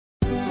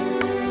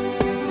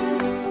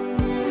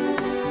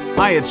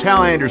Hi, it's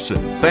Hal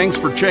Anderson. Thanks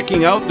for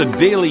checking out the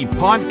daily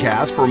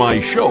podcast for my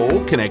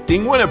show,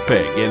 Connecting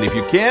Winnipeg. And if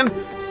you can,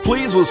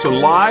 please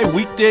listen live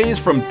weekdays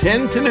from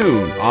 10 to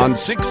noon on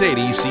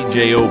 680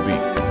 CJOB.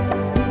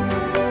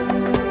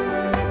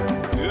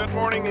 Good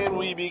morning, and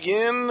we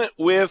begin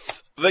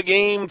with the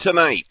game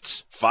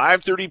tonight.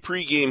 5:30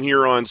 pregame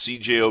here on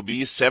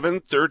CJOB,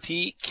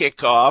 7:30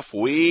 kickoff.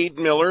 Wade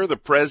Miller, the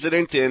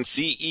president and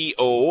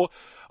CEO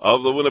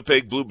of the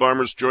Winnipeg Blue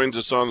Bombers, joins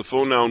us on the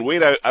phone now. And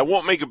Wade, I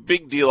won't make a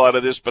big deal out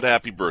of this, but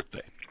happy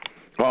birthday.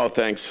 Oh,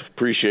 thanks.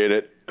 Appreciate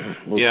it.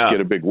 We'll get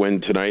a big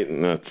win tonight,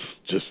 and that's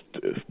just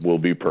will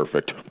be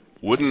perfect.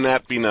 Wouldn't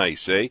that be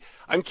nice, eh?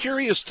 I'm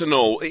curious to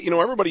know,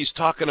 everybody's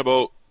talking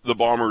about the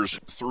Bombers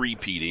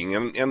three-peating,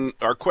 and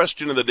our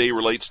question of the day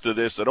relates to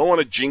this. I don't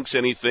want to jinx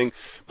anything,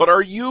 but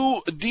do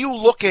you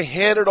look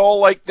ahead at all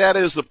like that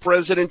as the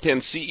president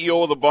and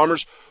CEO of the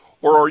Bombers,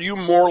 or are you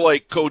more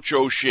like Coach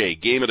O'Shea,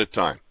 game at a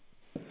time?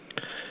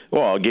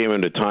 Well, a game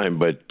at a time,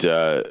 but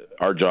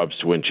our job's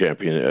to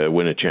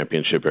win a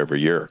championship every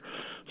year.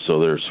 So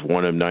there's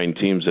one of 9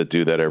 teams that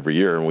do that every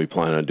year, and we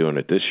plan on doing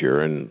it this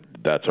year, and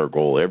that's our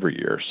goal every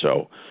year.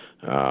 So,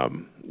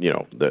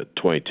 the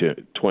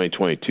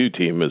 2022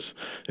 team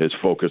is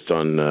focused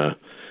on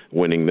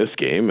winning this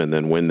game and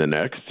then win the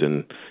next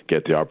and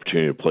get the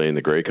opportunity to play in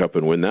the Grey Cup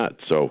and win that.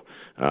 So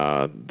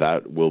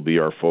that will be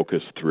our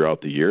focus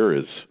throughout the year,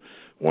 is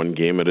one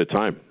game at a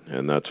time,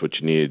 and that's what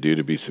you need to do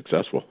to be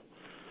successful.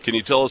 Can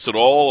you tell us at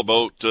all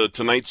about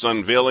tonight's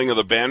unveiling of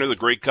the banner, the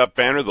Grey Cup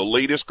banner, the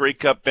latest Grey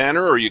Cup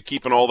banner, or are you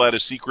keeping all that a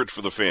secret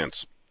for the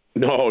fans?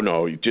 No,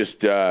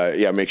 just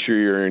make sure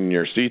you're in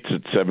your seats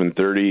at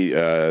 7:30.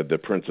 The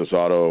Princess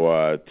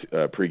Auto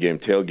pregame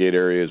tailgate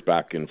area is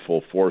back in full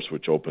force,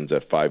 which opens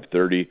at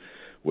 5:30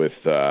 with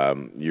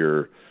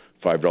your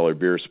 $5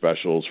 beer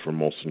specials from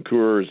Molson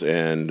Coors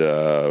and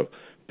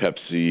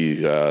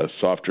Pepsi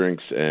soft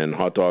drinks and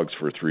hot dogs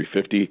for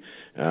 $3.50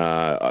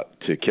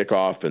 to kick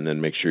off, and then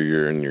make sure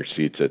you're in your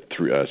seats at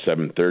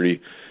 7:30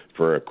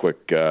 for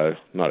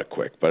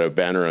a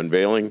banner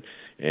unveiling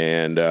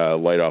and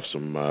light off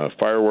some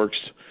fireworks,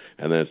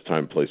 and then it's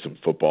time to play some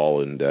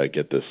football and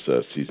get this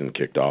season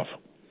kicked off.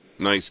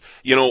 Nice.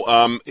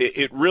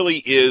 It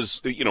really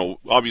is,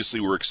 obviously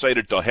we're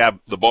excited to have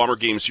the Bomber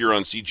games here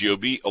on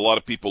CJOB. A lot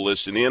of people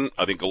listen in.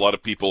 I think a lot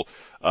of people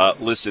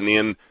listen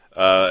in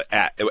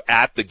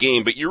at the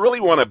game, but you really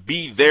want to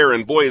be there,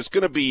 and boy, it's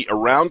going to be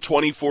around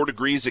 24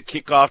 degrees at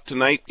kickoff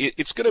tonight.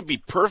 It's going to be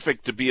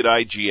perfect to be at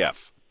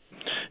IGF.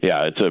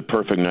 Yeah, it's a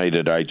perfect night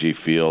at IG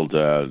Field.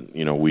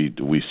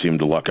 We seem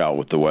to luck out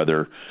with the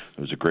weather.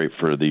 It was great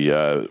for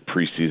the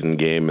preseason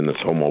game, and this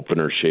home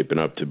opener shaping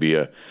up to be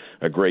a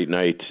great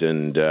night.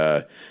 And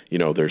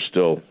there's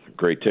still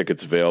great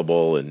tickets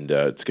available, and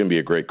it's going to be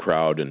a great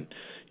crowd. And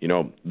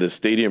the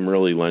stadium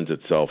really lends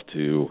itself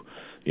to,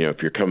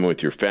 if you're coming with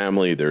your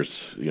family, there's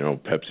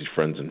Pepsi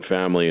Friends and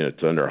Family, and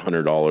it's under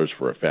 $100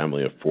 for a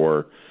family of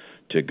 4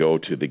 to go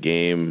to the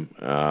game,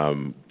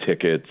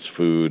 tickets,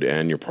 food,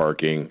 and your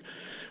parking.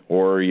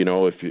 Or,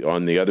 if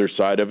on the other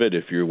side of it,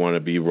 if you want to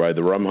be by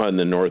the Rum Hut in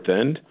the North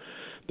End,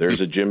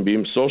 there's a Jim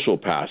Beam Social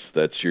Pass.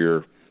 That's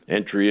your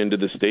entry into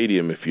the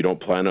stadium if you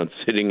don't plan on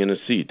sitting in a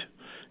seat.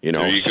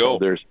 There you go.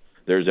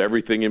 There's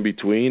everything in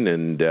between,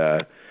 and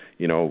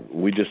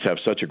we just have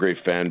such a great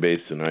fan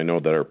base, and I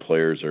know that our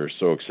players are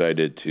so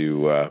excited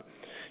to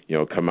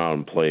come out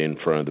and play in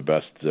front of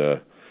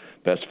the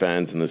best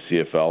fans in the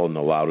CFL and the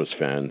loudest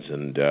fans.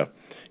 And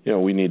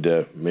we need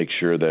to make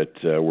sure that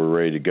we're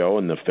ready to go,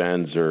 and the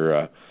fans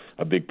are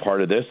a big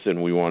part of this,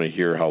 and we want to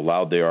hear how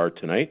loud they are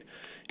tonight,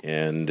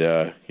 and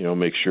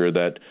make sure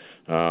that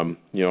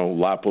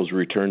Lapo's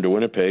return to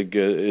Winnipeg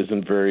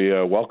isn't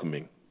very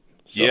welcoming.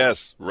 So.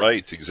 Yes,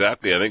 right,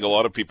 exactly. I think a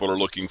lot of people are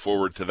looking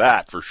forward to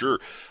that for sure.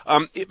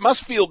 It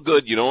must feel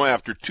good,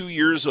 after 2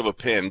 years of a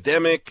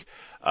pandemic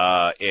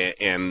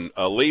and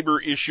a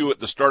labor issue at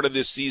the start of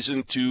this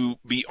season, to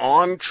be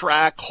on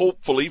track,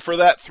 hopefully, for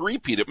that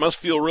three-peat. It must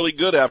feel really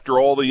good after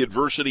all the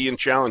adversity and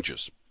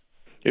challenges.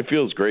 It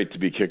feels great to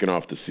be kicking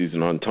off the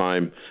season on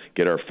time,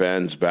 get our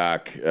fans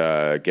back,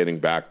 getting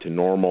back to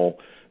normal,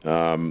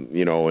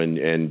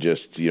 and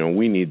just,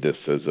 we need this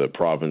as a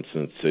province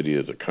and city,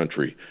 as a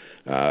country.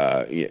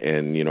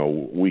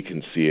 We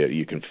can see it.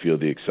 You can feel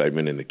the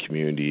excitement in the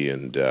community,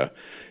 and,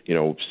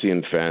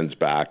 seeing fans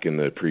back in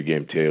the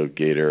pregame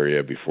tailgate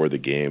area before the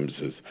games,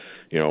 is,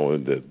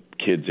 in the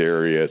kids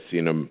area,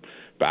 seeing them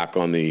back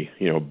on the,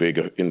 big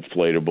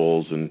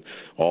inflatables and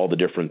all the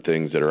different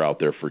things that are out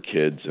there for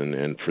kids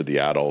and for the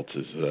adults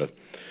is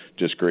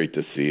just great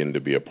to see and to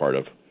be a part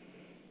of.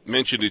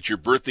 Mentioned it's your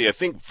birthday. I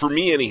think for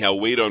me anyhow,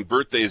 Wade, on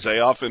birthdays, I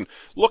often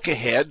look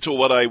ahead to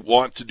what I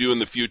want to do in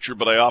the future,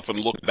 but I often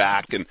look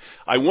back, and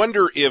I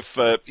wonder if,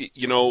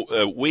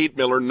 Wade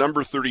Miller,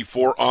 number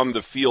 34 on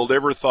the field,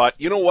 ever thought,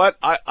 what,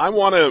 I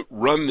want to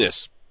run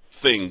this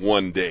thing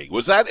one day.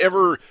 Was that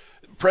ever,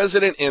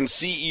 president and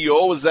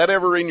CEO, was that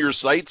ever in your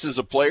sights as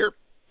a player?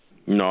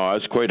 No, I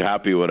was quite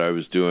happy what I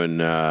was doing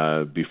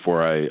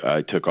before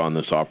I took on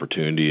this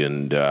opportunity,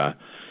 and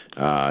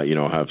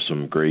have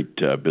some great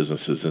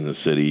businesses in the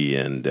city,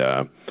 and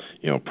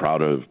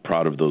proud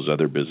of those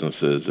other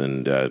businesses,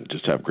 and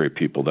just have great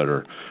people that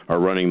are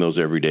running those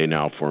every day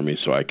now for me,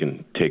 so I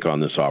can take on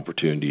this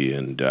opportunity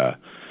and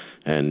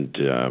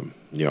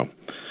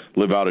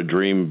live out a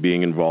dream,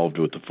 being involved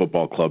with the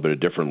football club at a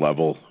different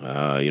level.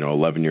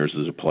 11 years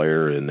as a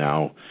player, and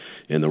now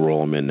in the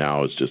role I'm in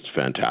now is just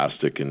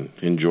fantastic, and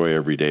enjoy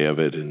every day of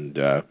it. And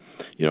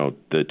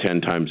the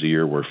 10 times a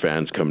year where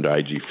fans come to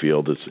IG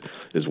Field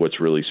is what's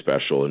really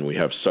special, and we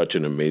have such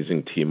an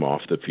amazing team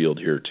off the field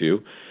here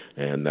too,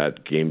 and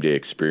that game day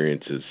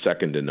experience is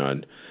second to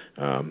none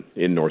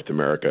in North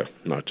America,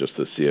 not just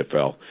the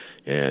CFL.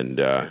 And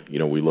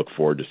we look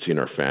forward to seeing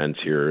our fans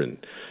here, and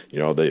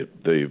the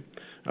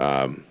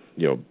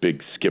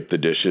big skip the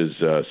dishes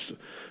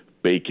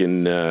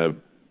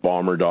bacon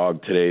Bomber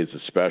Dog today is a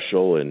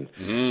special, and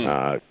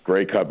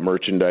Grey Cup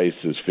merchandise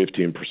is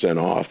 15%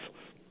 off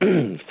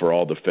for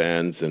all the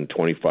fans, and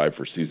 25%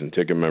 for season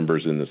ticket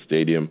members in the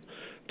stadium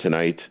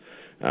tonight.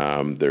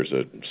 There's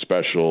a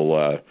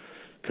special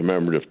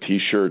commemorative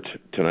T-shirt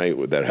tonight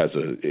that has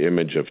an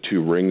image of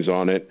 2 rings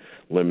on it.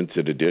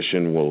 Limited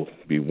edition, will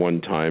be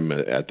one time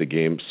at the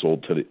game,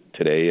 sold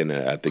today and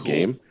at the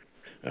game.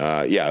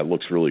 It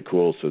looks really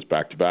cool. It says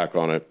back-to-back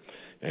on it.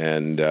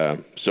 And a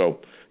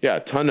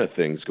ton of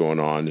things going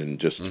on, and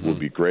just will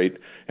be great.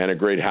 And a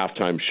great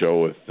halftime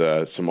show with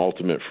some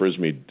ultimate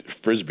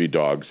frisbee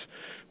dogs,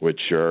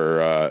 which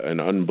are an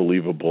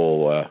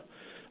unbelievable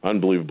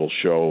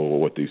show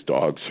what these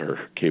dogs are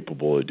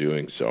capable of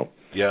doing. So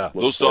yeah,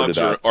 those dogs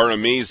are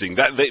amazing.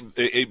 That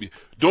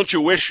don't you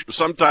wish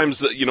sometimes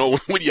that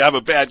when you have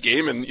a bad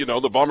game, and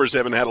the Bombers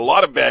haven't had a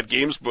lot of bad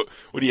games, but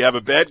when you have a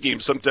bad game,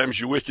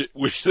 sometimes you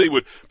wish they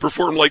would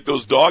perform like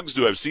those dogs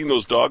do. I've seen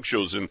those dog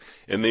shows, and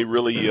they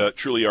really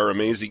truly are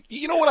amazing.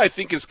 You know what I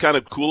think is kind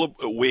of cool,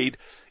 Wade,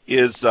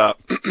 is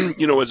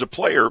as a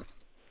player,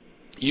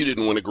 you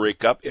didn't win a Grey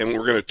Cup, and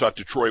we're going to talk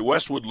to Troy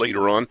Westwood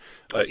later on.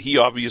 He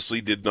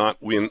obviously did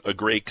not win a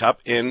Grey Cup.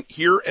 And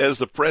here, as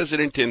the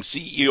president and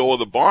CEO of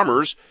the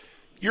Bombers,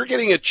 you're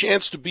getting a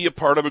chance to be a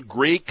part of a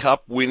Grey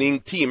Cup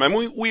winning team. I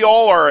mean, we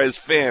all are as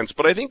fans,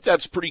 but I think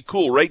that's pretty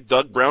cool, right?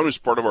 Doug Brown is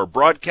part of our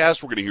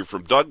broadcast. We're going to hear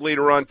from Doug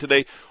later on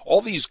today.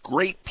 All these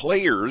great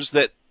players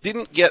that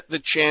didn't get the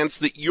chance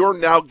that you're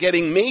now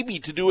getting maybe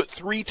to do it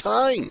 3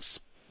 times.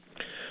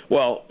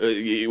 Well,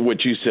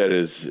 what you said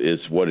is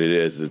what it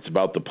is. It's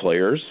about the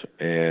players,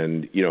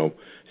 and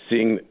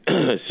seeing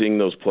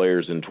those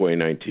players in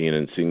 2019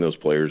 and seeing those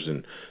players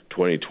in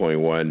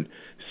 2021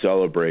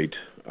 celebrate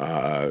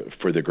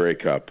for the Grey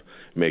Cup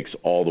makes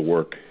all the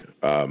work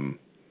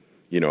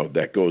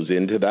that goes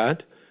into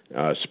that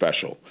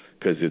special,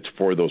 because it's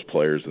for those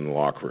players in the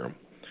locker room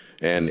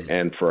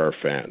and for our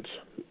fans.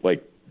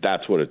 Like,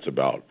 that's what it's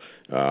about,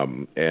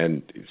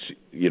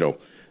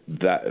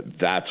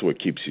 that's what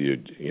keeps you,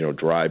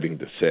 driving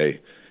to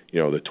say,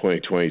 the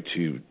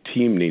 2022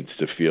 team needs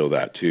to feel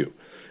that too.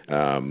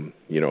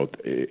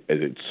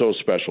 It's so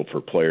special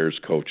for players,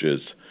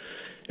 coaches,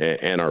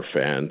 and our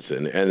fans,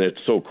 and it's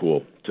so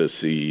cool to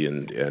see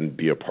and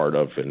be a part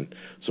of. And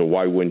so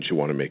why wouldn't you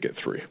want to make it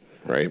 3,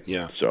 right?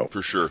 Yeah, so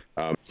for sure.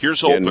 Here's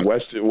hoping. And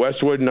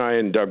Westwood and I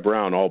and Doug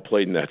Brown all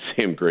played in that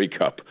same Grey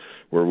Cup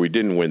where we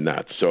didn't win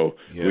that. So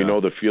we know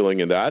the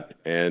feeling of that,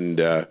 and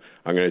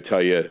I'm going to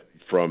tell you,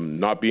 from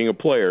not being a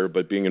player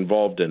but being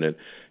involved in it,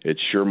 it's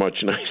sure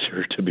much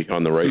nicer to be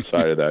on the right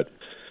side of that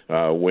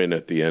win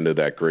at the end of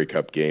that Grey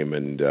Cup game.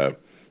 And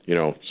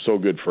so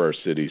good for our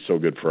city, so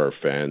good for our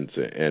fans,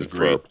 and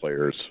for our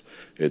players.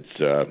 It's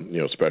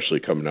especially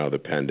coming out of the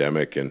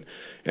pandemic, and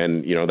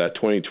that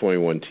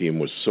 2021 team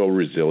was so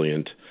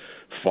resilient,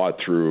 fought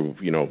through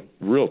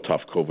real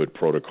tough COVID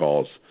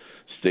protocols,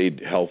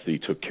 stayed healthy,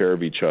 took care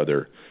of each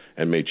other,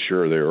 and made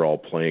sure they were all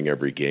playing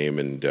every game.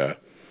 And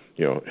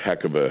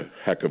heck of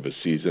a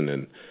season,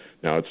 and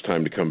now it's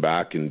time to come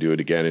back and do it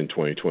again in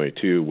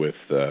 2022 with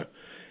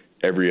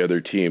every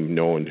other team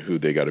knowing who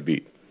they got to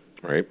beat,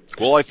 right?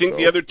 Well, I think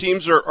the other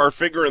teams are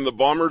figuring the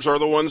Bombers are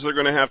the ones they're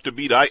going to have to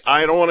beat.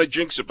 I don't want to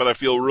jinx it, but I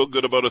feel real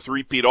good about a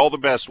 3-peat. All the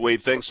best,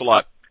 Wade. Thanks a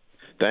lot.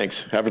 Thanks.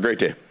 Have a great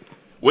day.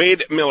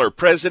 Wade Miller,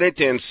 President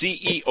and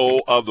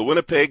CEO of the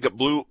Winnipeg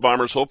Blue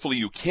Bombers. Hopefully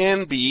you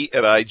can be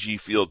at IG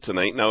Field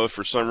tonight. Now, if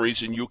for some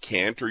reason you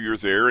can't, or you're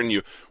there and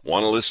you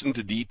want to listen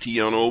to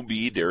DT on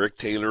OB, Derek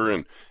Taylor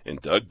and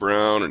Doug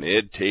Brown and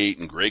Ed Tate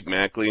and Greg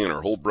Mackley and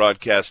our whole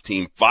broadcast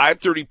team,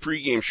 5:30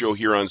 pregame show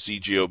here on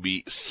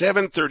CJOB,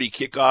 7:30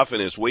 kickoff.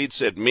 And as Wade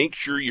said, make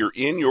sure you're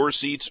in your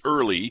seats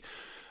early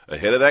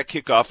ahead of that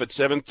kickoff at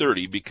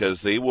 7:30,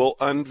 because they will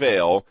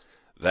unveil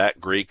that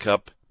Grey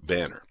Cup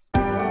banner.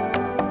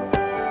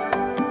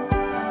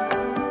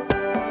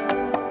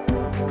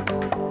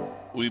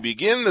 We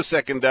begin the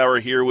second hour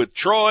here with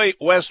Troy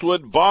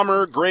Westwood,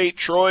 Bomber great.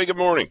 Troy, good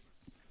morning.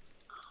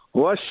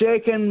 What's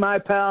shaking, my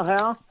pal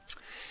Hal?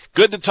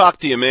 Good to talk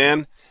to you,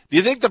 man. Do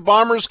you think the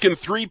Bombers can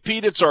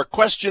 3-peat? It's our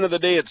question of the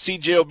day at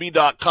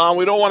CJOB.com.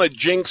 We don't want to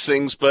jinx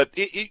things, but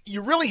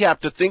you really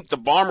have to think the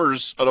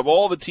Bombers, out of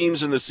all the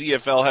teams in the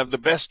CFL, have the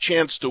best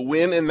chance to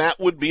win, and that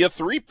would be a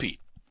 3-peat.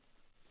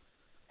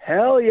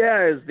 Hell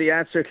yeah is the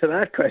answer to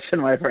that question,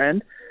 my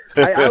friend.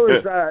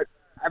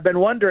 I've been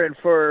wondering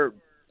for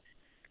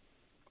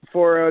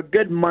a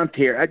good month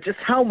here, just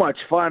how much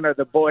fun are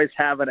the boys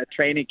having at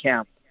training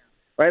camp,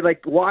 right?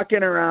 Like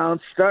walking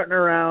around, starting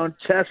around,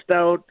 chest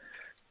out,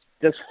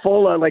 just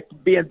full of like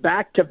being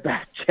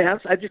back-to-back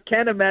champs. I just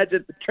can't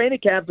imagine. Training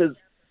camp is,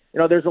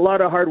 there's a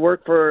lot of hard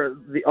work for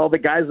all the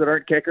guys that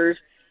aren't kickers,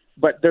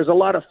 but there's a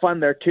lot of fun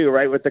there too,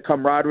 right? With the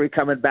camaraderie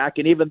coming back,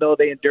 and even though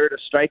they endured a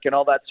strike and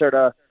all that sort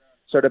of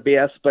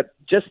BS, but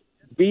just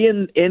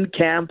being in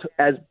camp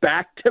as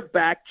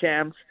back-to-back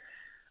champs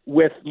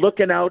with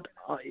looking out,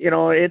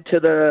 into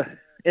the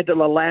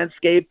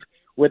landscape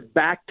with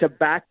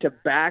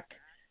back-to-back-to-back,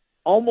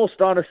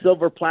 almost on a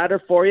silver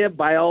platter for you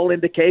by all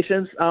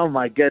indications. Oh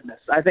my goodness.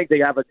 I think they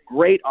have a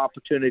great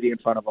opportunity in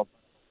front of them.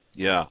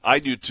 Yeah, I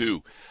do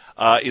too.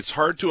 It's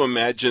hard to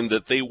imagine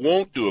that they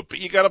won't do it, but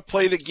you got to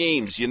play the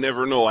games. You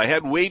never know. I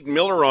had Wade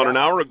Miller on an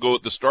hour ago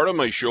at the start of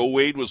my show.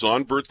 Wade was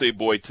on, birthday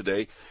boy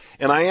today,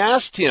 and I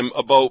asked him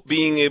about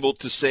being able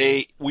to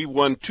say we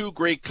won 2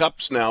 Grey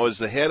Cups now as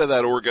the head of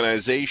that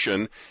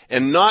organization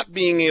and not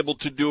being able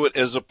to do it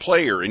as a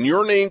player. And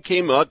your name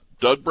came up,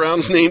 Doug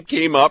Brown's name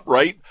came up,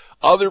 right?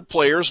 Other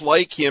players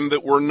like him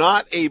that were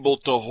not able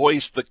to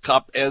hoist the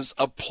cup as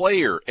a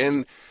player.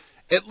 And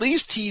at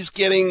least he's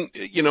getting,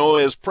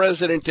 as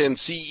president and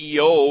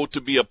CEO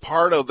to be a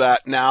part of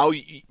that now.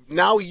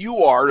 Now you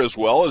are as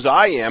well as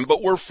I am,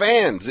 but we're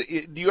fans.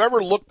 Do you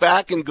ever look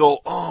back and go,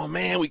 oh,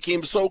 man, we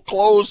came so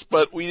close,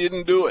 but we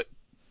didn't do it?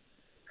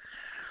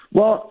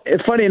 Well,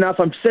 funny enough,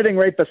 I'm sitting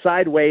right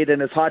beside Wade in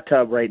his hot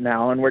tub right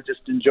now, and we're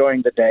just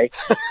enjoying the day.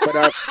 But,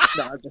 I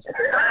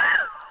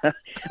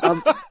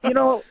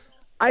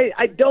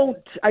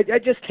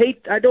just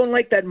hate, I don't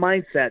like that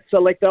mindset. So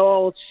like the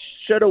all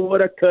shoulda,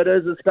 woulda,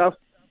 couldas and stuff.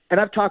 And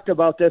I've talked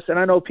about this, and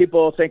I know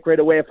people will think right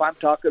away if I'm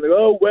talking, like,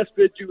 oh,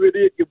 Westbridge, you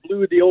idiot, you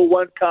blew the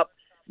 0-1 cup.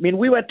 I mean,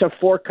 we went to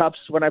 4 cups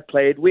when I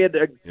played. We had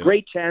a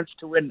great chance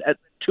to win at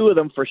 2 of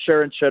them for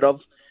sure and should have,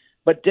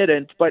 but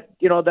didn't. But,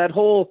 that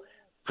whole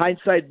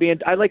hindsight being,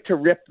 I like to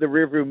rip the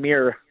rearview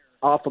mirror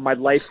off of my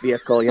life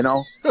vehicle, I'm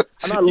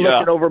not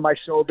looking over my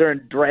shoulder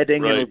and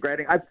dreading and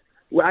regretting. And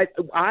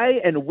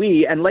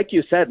like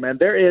you said, man,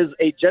 there is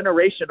a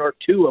generation or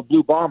two of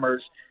Blue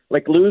Bombers,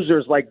 like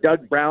losers like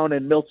Doug Brown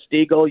and Milt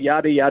Stegall,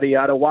 yada, yada,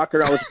 yada, walk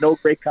around with no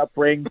Grey Cup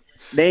ring,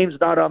 names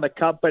not on the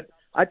cup. But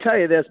I tell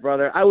you this,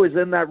 brother, I was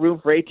in that room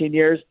for 18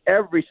 years.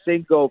 Every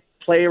single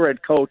player and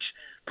coach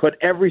put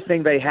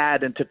everything they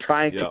had into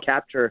trying to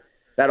capture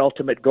that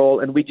ultimate goal,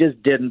 and we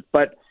just didn't.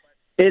 But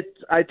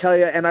I tell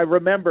you, and I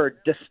remember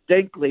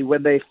distinctly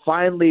when they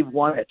finally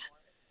won it,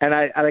 and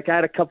I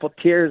had a couple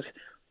tears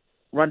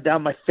run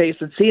down my face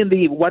and seeing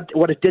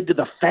what it did to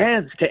the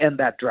fans to end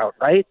that drought,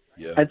 right?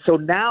 Yeah. And so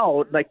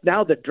now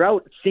the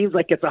drought seems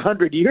like it's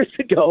 100 years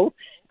ago,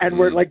 and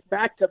we're like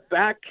back to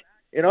back,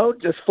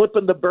 just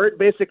flipping the bird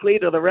basically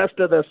to the rest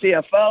of the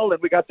CFL,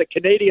 and we got the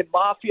Canadian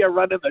Mafia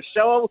running the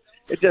show.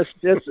 It just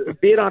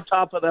being on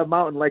top of the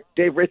mountain, like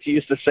Dave Ritchie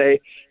used to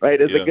say,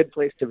 right, is a good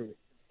place to be.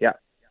 Yeah.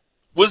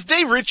 Was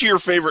Dave Ritchie your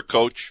favorite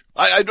coach?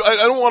 I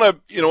don't want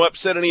to,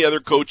 upset any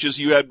other coaches.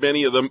 You had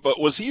many of them, but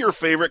was he your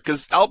favorite?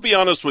 Because I'll be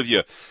honest with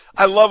you,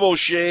 I love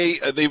O'Shea.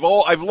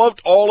 I've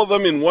loved all of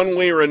them in one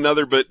way or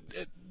another, but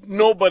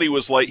nobody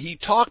was like, he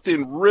talked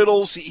in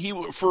riddles. He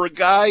for a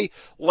guy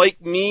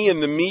like me in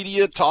the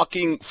media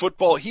talking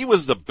football, he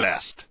was the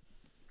best.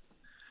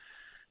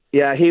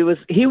 Yeah, he was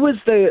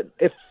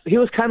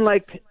kind of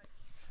like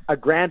a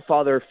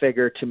grandfather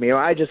figure to me.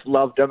 I just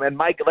loved him. And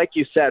Mike, like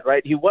you said,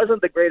 right, he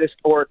wasn't the greatest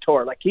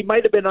orator. Like he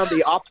might have been on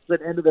the opposite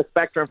end of the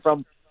spectrum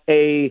from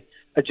a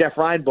Jeff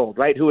Reinbold,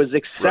 right, who was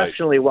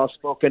exceptionally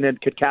well-spoken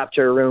and could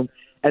capture a room.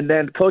 And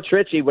then Coach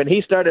Ritchie, when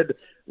he started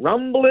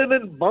rumbling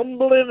and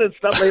bumbling and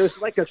stuff, it was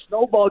like a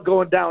snowball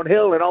going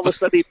downhill, and all of a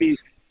sudden he'd be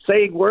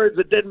saying words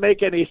that didn't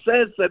make any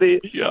sense.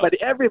 But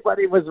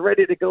everybody was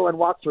ready to go and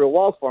walk through a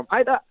wall for him.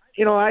 I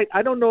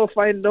don't know if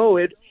I know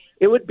it.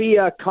 It would be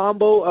a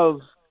combo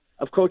of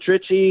Coach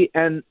Ritchie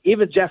and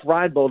even Jeff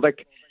Reinbold.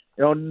 Like,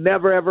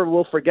 never ever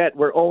will forget.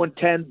 We're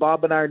 0-10.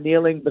 Bob and I are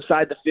kneeling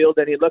beside the field,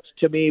 and he looks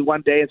to me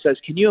one day and says,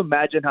 "Can you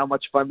imagine how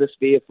much fun this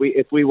be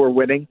if we were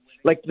winning?"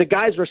 Like the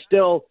guys were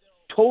still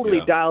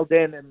totally dialed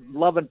in and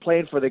loving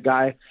playing for the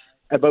guy,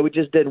 but we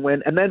just didn't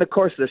win. And then of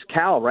course there's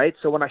Cal, right?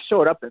 So when I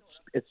showed up,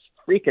 it's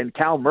freaking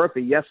Cal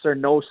Murphy. Yes sir,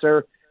 no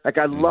sir. Like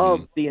I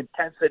love the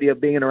intensity of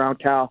being around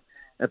Cal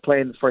and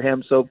playing for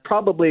him. So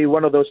probably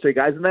one of those 3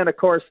 guys. And then of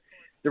course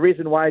the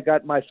reason why I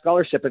got my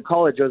scholarship in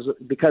college was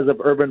because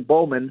of Urban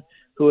Bowman,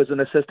 who was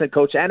an assistant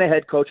coach and a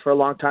head coach for a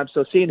long time.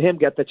 So seeing him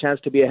get the chance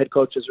to be a head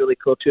coach is really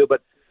cool too.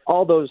 But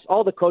all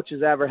the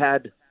coaches I ever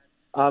had,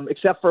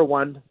 except for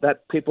one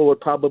that people would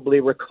probably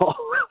recall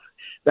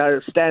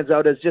that stands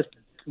out as just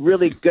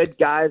really good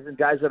guys and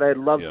guys that I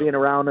loved being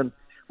around, and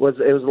it was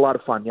a lot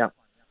of fun. Yeah.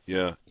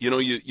 Yeah.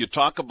 You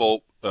talk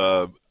about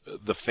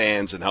the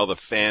fans and how the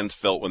fans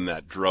felt when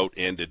that drought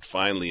ended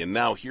finally. And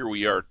now here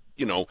we are,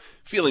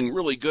 feeling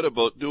really good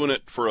about doing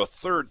it for a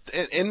third,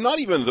 and not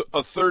even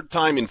a third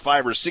time in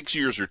 5 or 6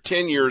 years or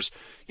 10 years,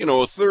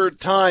 a third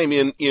time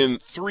in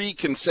 3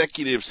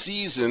 consecutive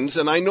seasons.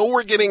 And I know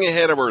we're getting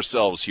ahead of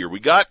ourselves here. We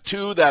got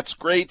 2, that's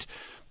great,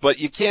 but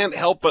you can't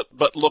help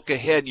but look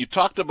ahead. You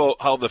talked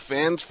about how the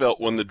fans felt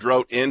when the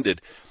drought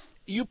ended.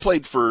 You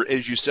played for,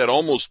 as you said,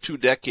 almost 2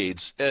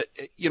 decades.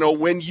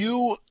 When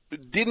you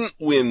didn't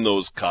win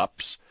those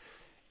cups,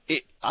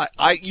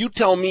 you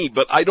tell me,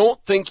 but I don't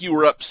think you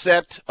were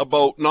upset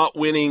about not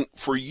winning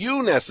for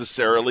you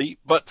necessarily,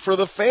 but for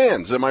the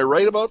fans. Am I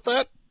right about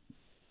that?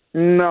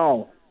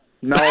 No.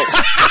 Good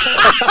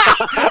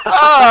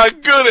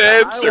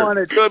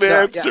answer. Good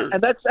answer. Yeah.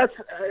 And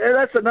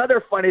that's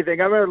another funny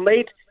thing. I remember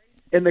late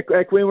in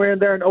when we were in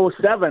there in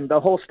 2007, the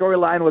whole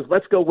storyline was,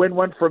 let's go win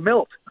one for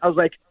Milt. I was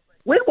like,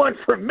 win one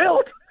for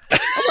Milt?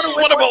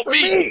 What about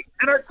me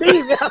and our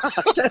team?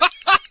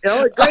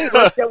 Great,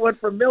 let's get one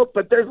for Milt.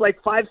 But there's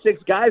like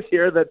 5-6 guys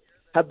here that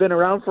have been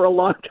around for a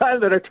long time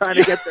that are trying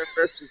to get their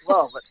first as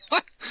well.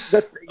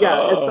 But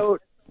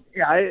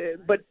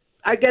but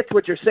I get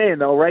what you're saying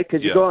though, right?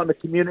 Because you go out in the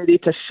community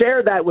to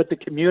share that with the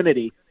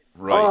community.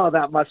 Right. Oh,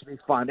 that must be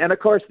fun. And of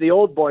course, the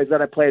old boys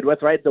that I played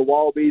with, right? The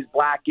Walbys,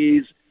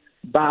 Blackies,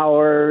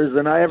 Bowers,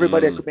 and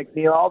everybody at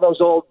McNeil, all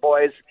those old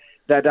boys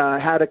that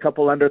had a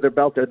couple under their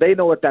belt there. They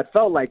know what that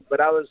felt like.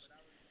 But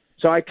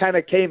I kind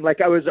of came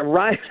like I was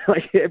arrived,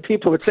 like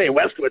people would say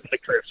Westwood's the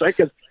curse, right?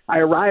 Because I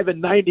arrive in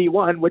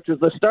 91, which is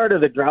the start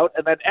of the drought,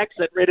 and then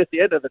exit right at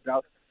the end of the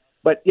drought.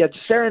 But yeah,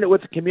 sharing it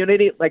with the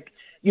community, like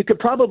you could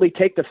probably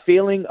take the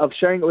feeling of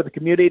sharing it with the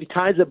community,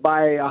 times it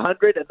by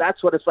 100, and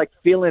that's what it's like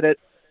feeling it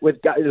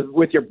with guys,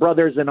 with your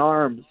brothers in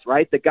arms,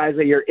 right? The guys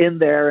that you're in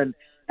there and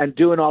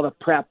doing all the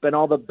prep and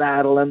all the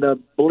battle and the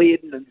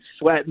bleeding and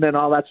sweating and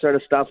all that sort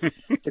of stuff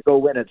to go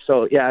win it.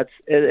 So yeah,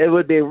 it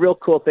would be a real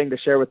cool thing to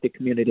share with the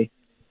community.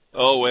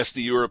 Oh,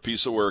 Westy, you were a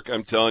piece of work.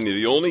 I'm telling you,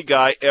 the only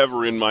guy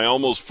ever in my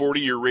almost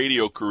 40-year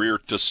radio career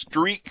to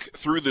streak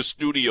through the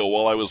studio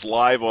while I was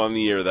live on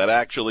the air. That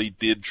actually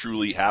did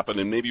truly happen.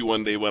 And maybe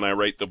one day when I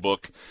write the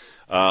book,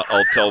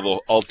 I'll tell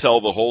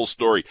the whole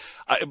story.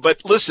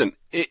 But listen,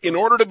 in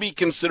order to be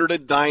considered a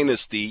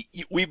dynasty,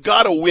 we've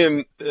got to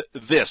win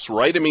this,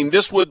 right? I mean,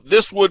 this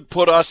would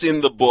put us in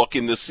the book,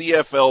 in the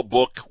CFL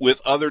book, with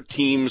other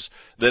teams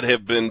that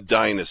have been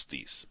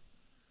dynasties.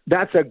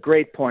 That's a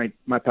great point,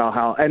 my pal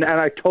Hal, and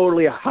I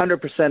totally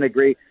 100%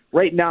 agree.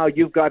 Right now,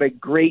 you've got a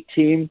great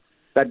team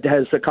that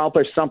has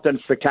accomplished something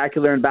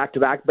spectacular in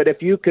back-to-back, but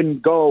if you can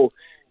go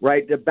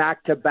right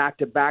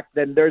back-to-back,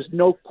 then there's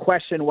no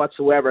question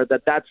whatsoever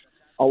that that's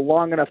a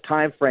long enough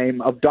time frame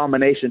of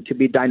domination to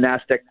be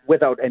dynastic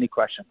without any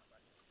question.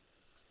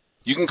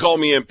 You can call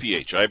me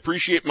MPH. I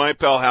appreciate my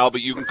pal Hal, but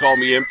you can call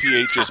me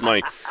MPH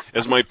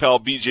as my pal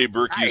BJ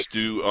Burke used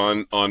to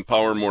on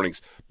Power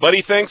Mornings.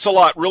 Buddy, thanks a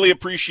lot. Really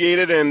appreciate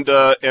it, and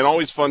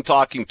always fun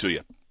talking to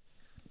you.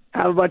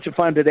 Have a bunch of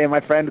fun today,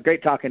 my friend.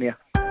 Great talking to you.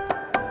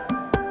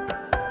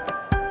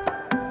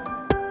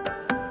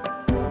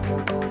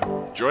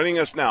 Joining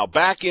us now,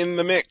 back in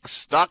the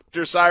mix,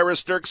 Dr.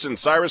 Cyrus Dirksen.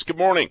 Cyrus, good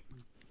morning.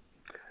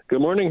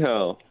 Good morning,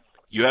 Hal.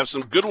 You have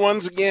some good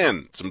ones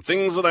again, some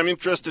things that I'm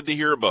interested to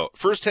hear about.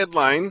 First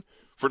headline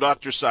for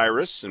Dr.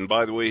 Cyrus, and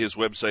by the way, his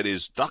website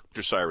is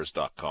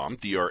drcyrus.com,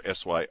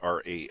 DRSYRAS.com.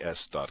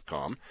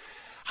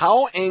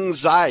 How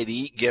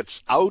anxiety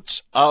gets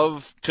out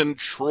of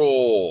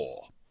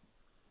control.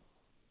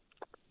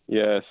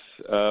 Yes.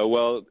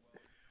 Well,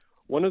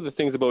 one of the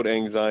things about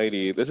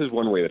anxiety, this is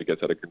one way that it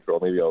gets out of control.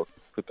 Maybe I'll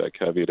put that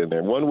caveat in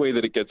there. One way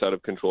that it gets out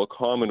of control, a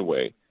common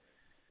way,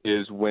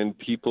 is when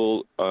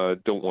people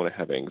don't want to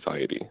have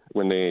anxiety,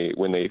 when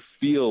they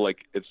feel like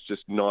it's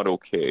just not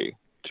okay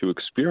to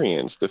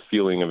experience the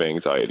feeling of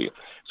anxiety.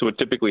 So what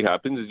typically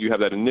happens is you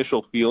have that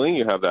initial feeling,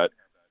 you have that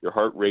your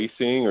heart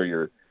racing or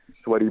your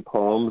sweaty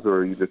palms,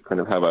 or you just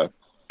kind of have a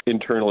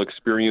internal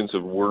experience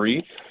of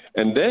worry,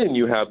 and then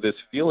you have this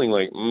feeling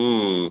like,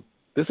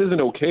 this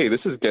isn't okay, this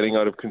is getting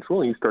out of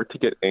control, and you start to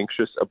get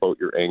anxious about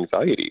your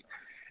anxiety.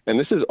 And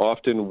this is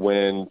often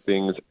when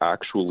things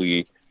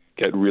actually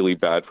get really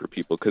bad for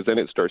people, because then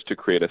it starts to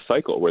create a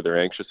cycle where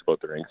they're anxious about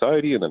their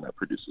anxiety, and then that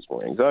produces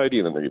more anxiety,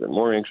 and then they're even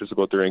more anxious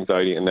about their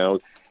anxiety, and now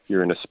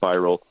you're in a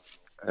spiral,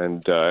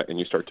 and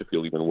you start to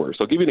feel even worse.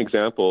 I'll give you an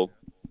example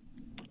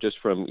just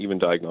from even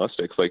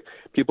diagnostics. Like,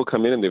 people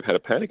come in and they've had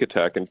a panic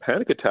attack, and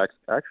panic attacks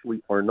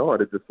actually are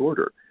not a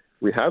disorder.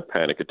 We have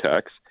panic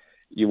attacks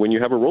when you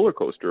have a roller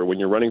coaster, when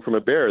you're running from a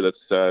bear. Those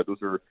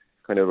are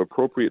kind of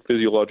appropriate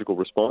physiological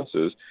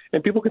responses.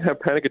 And people can have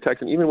panic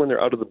attacks, and even when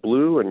they're out of the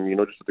blue and,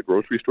 just at the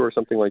grocery store or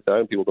something like that,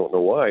 and people don't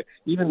know why,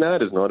 even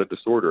that is not a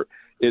disorder.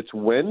 It's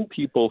when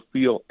people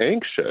feel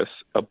anxious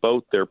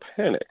about their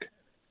panic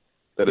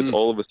that it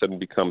all of a sudden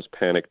becomes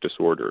panic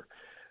disorder.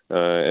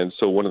 And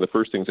so one of the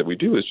first things that we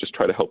do is just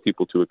try to help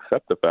people to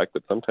accept the fact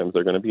that sometimes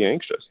they're going to be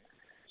anxious.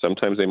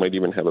 Sometimes they might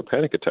even have a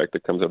panic attack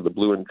that comes out of the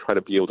blue, and try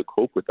to be able to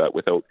cope with that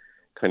without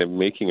kind of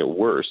making it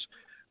worse.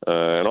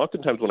 And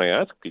oftentimes when I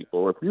ask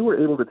people, if you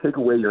were able to take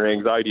away your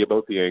anxiety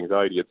about the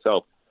anxiety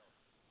itself,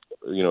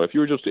 if you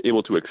were just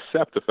able to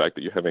accept the fact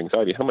that you have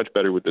anxiety, how much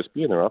better would this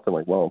be? And they're often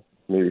like, well,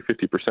 maybe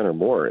 50% or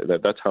more.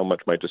 That's how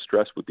much my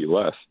distress would be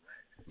less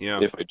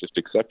if I just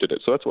accepted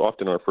it. So that's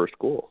often our first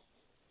goal.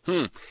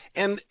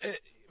 And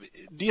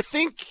do you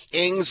think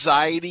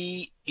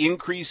anxiety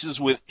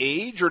increases with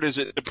age, or does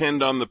it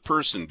depend on the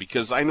person?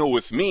 Because I know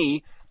with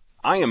me,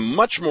 I am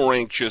much more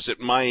anxious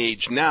at my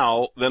age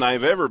now than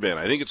I've ever been.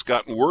 I think it's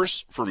gotten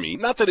worse for me.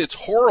 Not that it's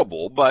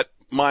horrible, but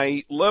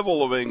my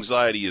level of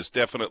anxiety is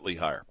definitely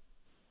higher.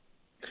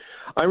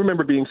 I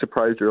remember being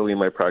surprised early in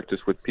my practice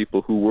with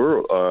people who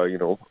were,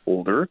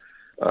 older,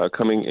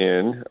 coming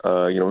in,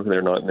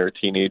 they're not in their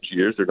teenage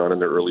years, they're not in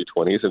their early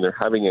 20s, and they're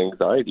having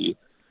anxiety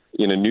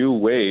in a new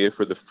way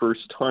for the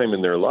first time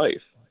in their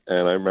life.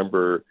 And I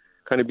remember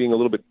kind of being a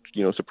little bit,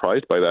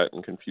 surprised by that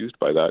and confused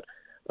by that.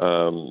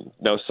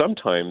 Now,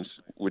 sometimes,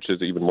 which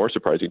is even more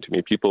surprising to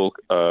me, people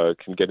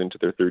can get into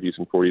their 30s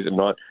and 40s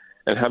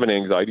and have an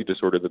anxiety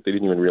disorder that they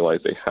didn't even realize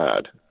they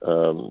had.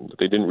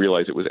 They didn't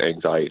realize it was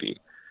anxiety.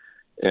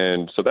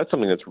 And so that's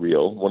something that's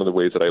real. One of the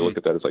ways that I look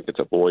at that is like it's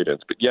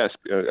avoidance. But yes,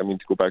 to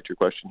go back to your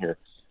question here,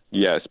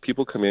 yes,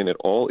 people come in at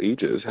all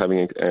ages having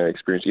an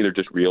experience, either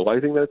just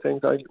realizing that it's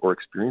anxiety or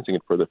experiencing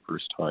it for the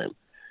first time.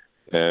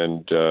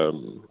 And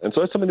so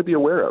that's something to be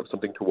aware of,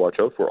 something to watch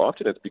out for.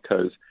 Often it's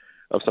because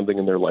of something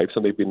in their life, so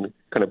they've been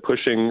kind of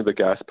pushing the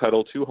gas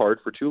pedal too hard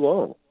for too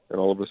long. And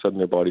all of a sudden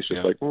their body's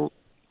just like,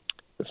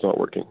 it's not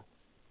working.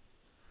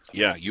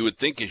 Yeah, you would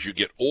think as you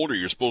get older,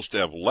 you're supposed to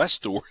have less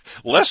to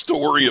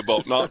worry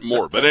about, not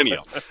more. But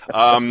anyhow,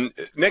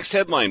 next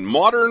headline,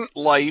 modern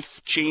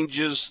life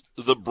changes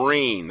the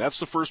brain. That's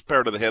the first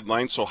part of the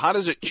headline. So how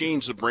does it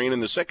change the brain?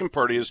 And the second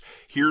part is,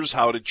 here's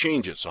how to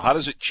change it. So how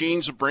does it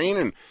change the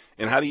brain,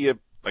 and how do you,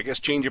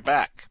 change it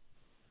back?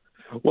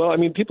 Well,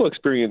 people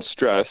experience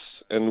stress,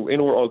 and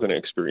we're all going to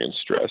experience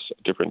stress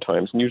at different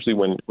times. And usually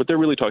what they're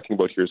really talking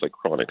about here is like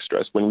chronic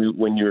stress.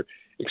 When you're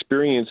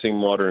experiencing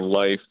modern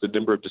life, the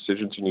number of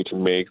decisions you need to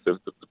make, the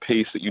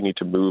pace that you need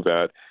to move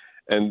at,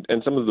 and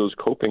some of those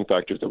coping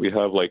factors that we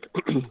have, like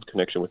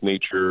connection with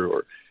nature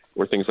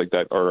or things like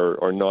that,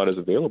 are not as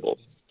available.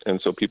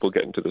 And so people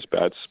get into this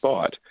bad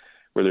spot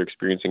where they're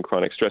experiencing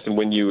chronic stress. And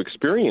when you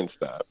experience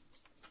that,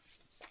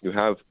 you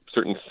have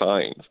certain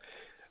signs.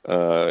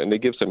 And they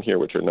give some here,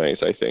 which are nice,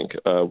 I think,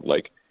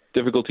 like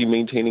difficulty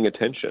maintaining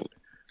attention,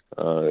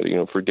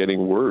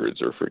 forgetting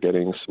words or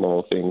forgetting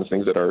small things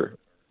that are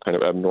kind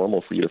of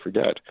abnormal for you to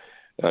forget,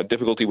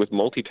 difficulty with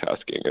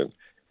multitasking, and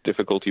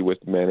difficulty with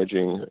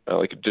managing,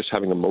 just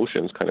having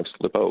emotions kind of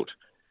slip out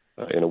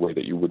in a way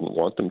that you wouldn't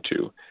want them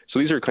to. So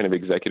these are kind of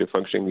executive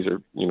functioning. These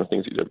are,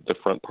 things that the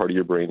front part of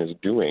your brain is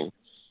doing.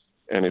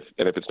 And if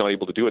it's not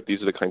able to do it,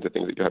 these are the kinds of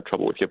things that you have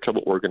trouble with. You have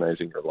trouble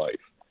organizing your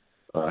life,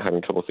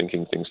 having trouble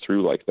thinking things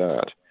through like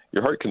that.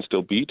 Your heart can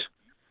still beat.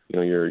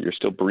 You're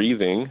still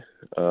breathing,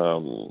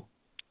 but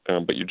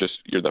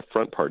the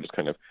front part is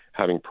kind of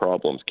having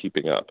problems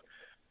keeping up.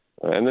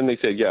 And then they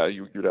say,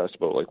 you'd asked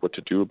about like what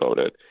to do about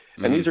it.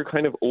 Mm-hmm. And these are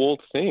kind of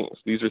old things.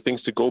 These are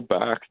things to go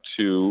back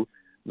to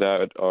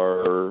that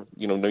are,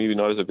 maybe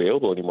not as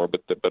available anymore,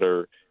 but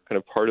are kind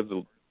of part of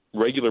the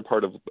regular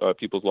part of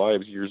people's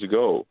lives years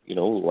ago,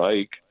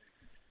 like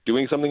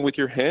doing something with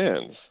your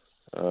hands.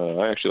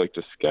 I actually like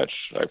to sketch,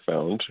 I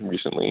found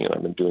recently, and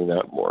I've been doing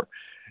that more.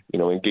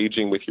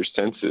 Engaging with your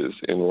senses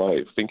in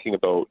life, thinking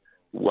about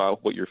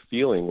what you're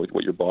feeling, with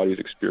what your body is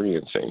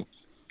experiencing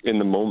in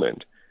the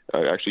moment,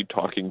 actually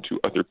talking to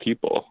other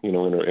people, in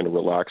a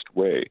relaxed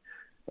way,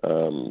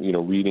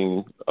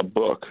 reading a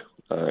book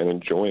and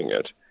enjoying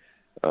it,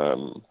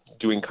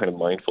 doing kind of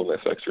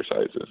mindfulness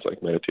exercises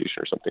like meditation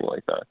or something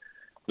like that.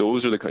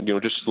 Those are the kind,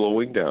 just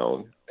slowing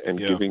down and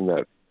giving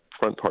that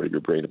front part of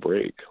your brain a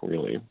break,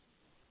 really.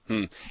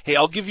 Hey,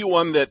 I'll give you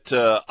one that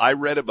I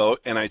read about,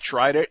 and I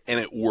tried it, and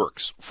it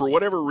works. For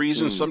whatever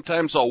reason,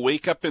 sometimes I'll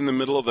wake up in the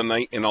middle of the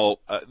night, and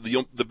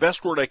the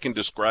best word I can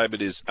describe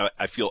it is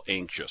I feel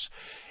anxious.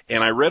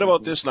 And I read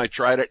about this, and I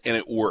tried it, and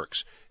it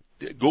works.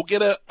 Go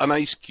get an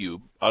ice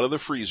cube out of the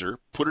freezer,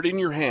 put it in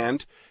your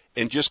hand,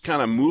 and just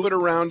kind of move it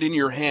around in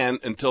your hand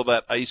until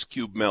that ice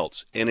cube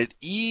melts. And it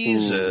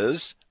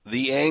eases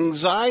the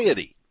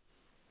anxiety.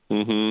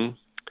 Mm-hmm.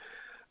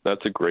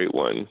 That's a great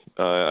one.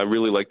 I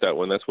really like that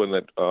one. That's one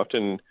that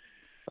often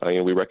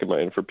we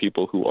recommend for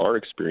people who are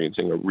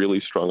experiencing a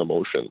really strong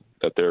emotion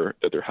that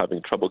they're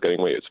having trouble getting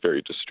away. It's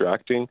very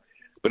distracting,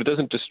 but it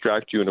doesn't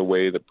distract you in a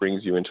way that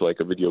brings you into like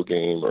a video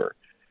game or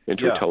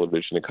into a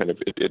television.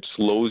 It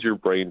slows your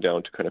brain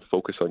down to kind of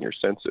focus on your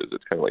senses.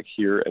 It's kind of like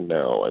here and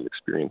now I'm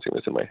experiencing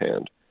this in my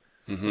hand.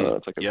 Mm-hmm.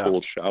 It's like a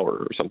cold shower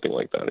or something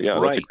like that. Yeah,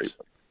 right. That's a great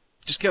one.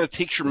 Just kind of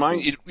takes your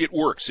mind. It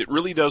works. It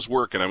really does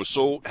work. And I was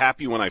so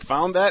happy when I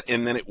found that,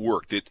 and then it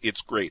worked.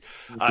 It's great.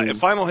 A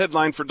final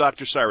headline for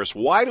Dr. Cyrus.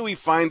 Why do we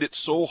find it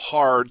so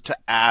hard to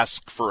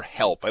ask for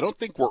help? I don't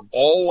think we're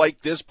all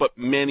like this, but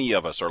many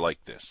of us are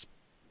like this.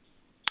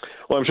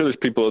 Well, I'm sure there's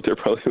people out there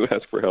probably who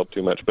ask for help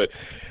too much, but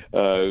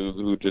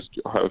who just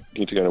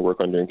need to kind of work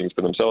on doing things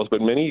for themselves.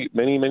 But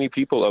many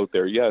people out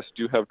there, yes,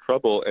 do have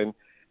trouble. And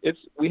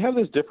we have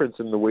this difference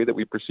in the way that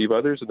we perceive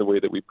others and the way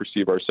that we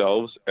perceive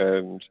ourselves,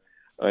 and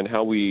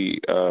how we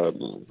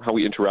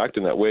interact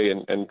in that way.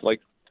 And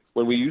like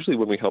when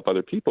we help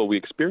other people, we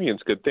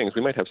experience good things.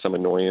 We might have some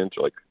annoyance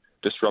or like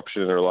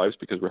disruption in our lives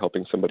because we're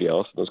helping somebody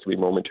else. And those can be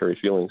momentary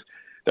feelings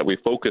that we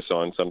focus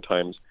on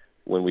sometimes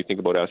when we think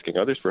about asking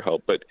others for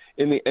help. But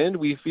in the end,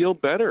 we feel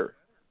better.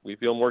 We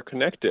feel more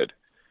connected.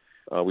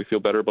 We feel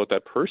better about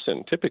that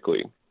person,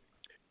 typically.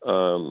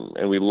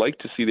 And we like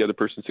to see the other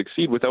person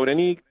succeed without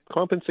any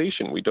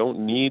compensation. We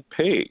don't need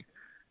pay.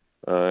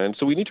 And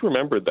so we need to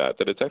remember that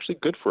it's actually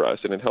good for us,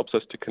 and it helps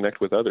us to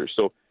connect with others.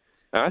 So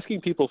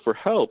asking people for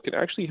help can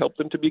actually help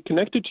them to be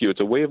connected to you.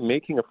 It's a way of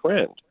making a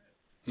friend,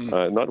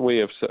 not a way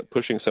of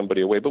pushing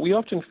somebody away. But we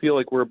often feel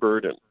like we're a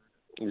burden.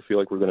 We feel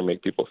like we're going to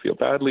make people feel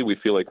badly. We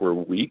feel like we're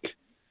weak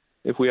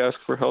if we ask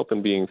for help,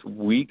 and being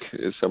weak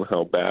is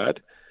somehow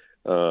bad.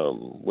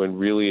 When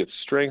really it's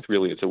strength,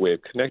 really it's a way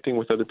of connecting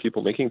with other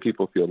people, making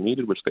people feel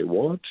needed, which they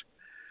want.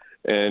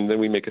 And then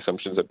we make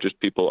assumptions that just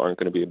people aren't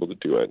going to be able to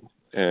do it.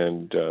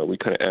 And we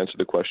kind of answer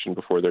the question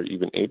before they're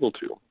even able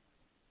to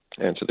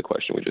answer the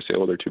question. We just say,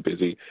 oh, they're too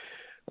busy,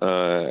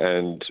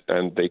 and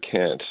they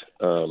can't.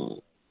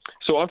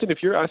 So often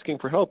if you're asking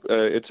for help,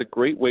 it's a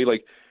great way,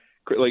 like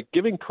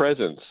giving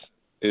presents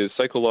is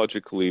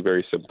psychologically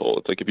very simple.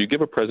 It's like if you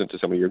give a present to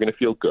somebody, you're going to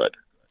feel good,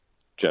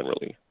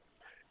 generally.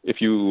 If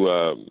you,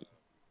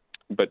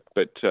 but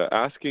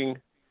asking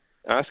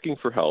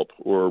for help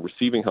or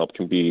receiving help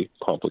can be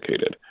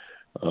complicated,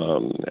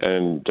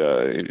 and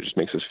it just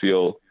makes us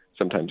feel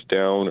sometimes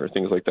down, or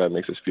things like that. It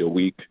makes us feel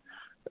weak,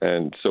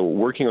 and so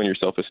working on your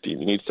self-esteem.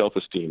 You need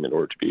self-esteem in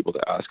order to be able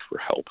to ask for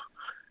help,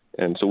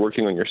 and so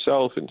working on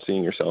yourself and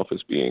seeing yourself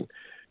as being,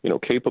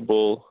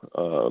 capable,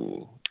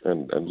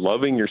 and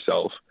loving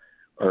yourself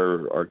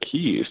are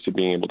keys to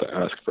being able to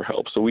ask for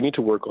help. So we need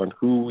to work on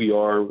who we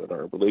are and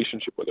our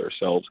relationship with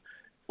ourselves.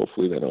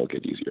 Hopefully then it'll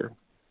get easier.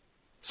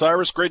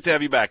 Cyrus, great to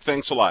have you back.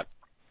 Thanks a lot.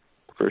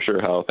 For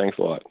sure, Hal. Thanks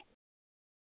a lot.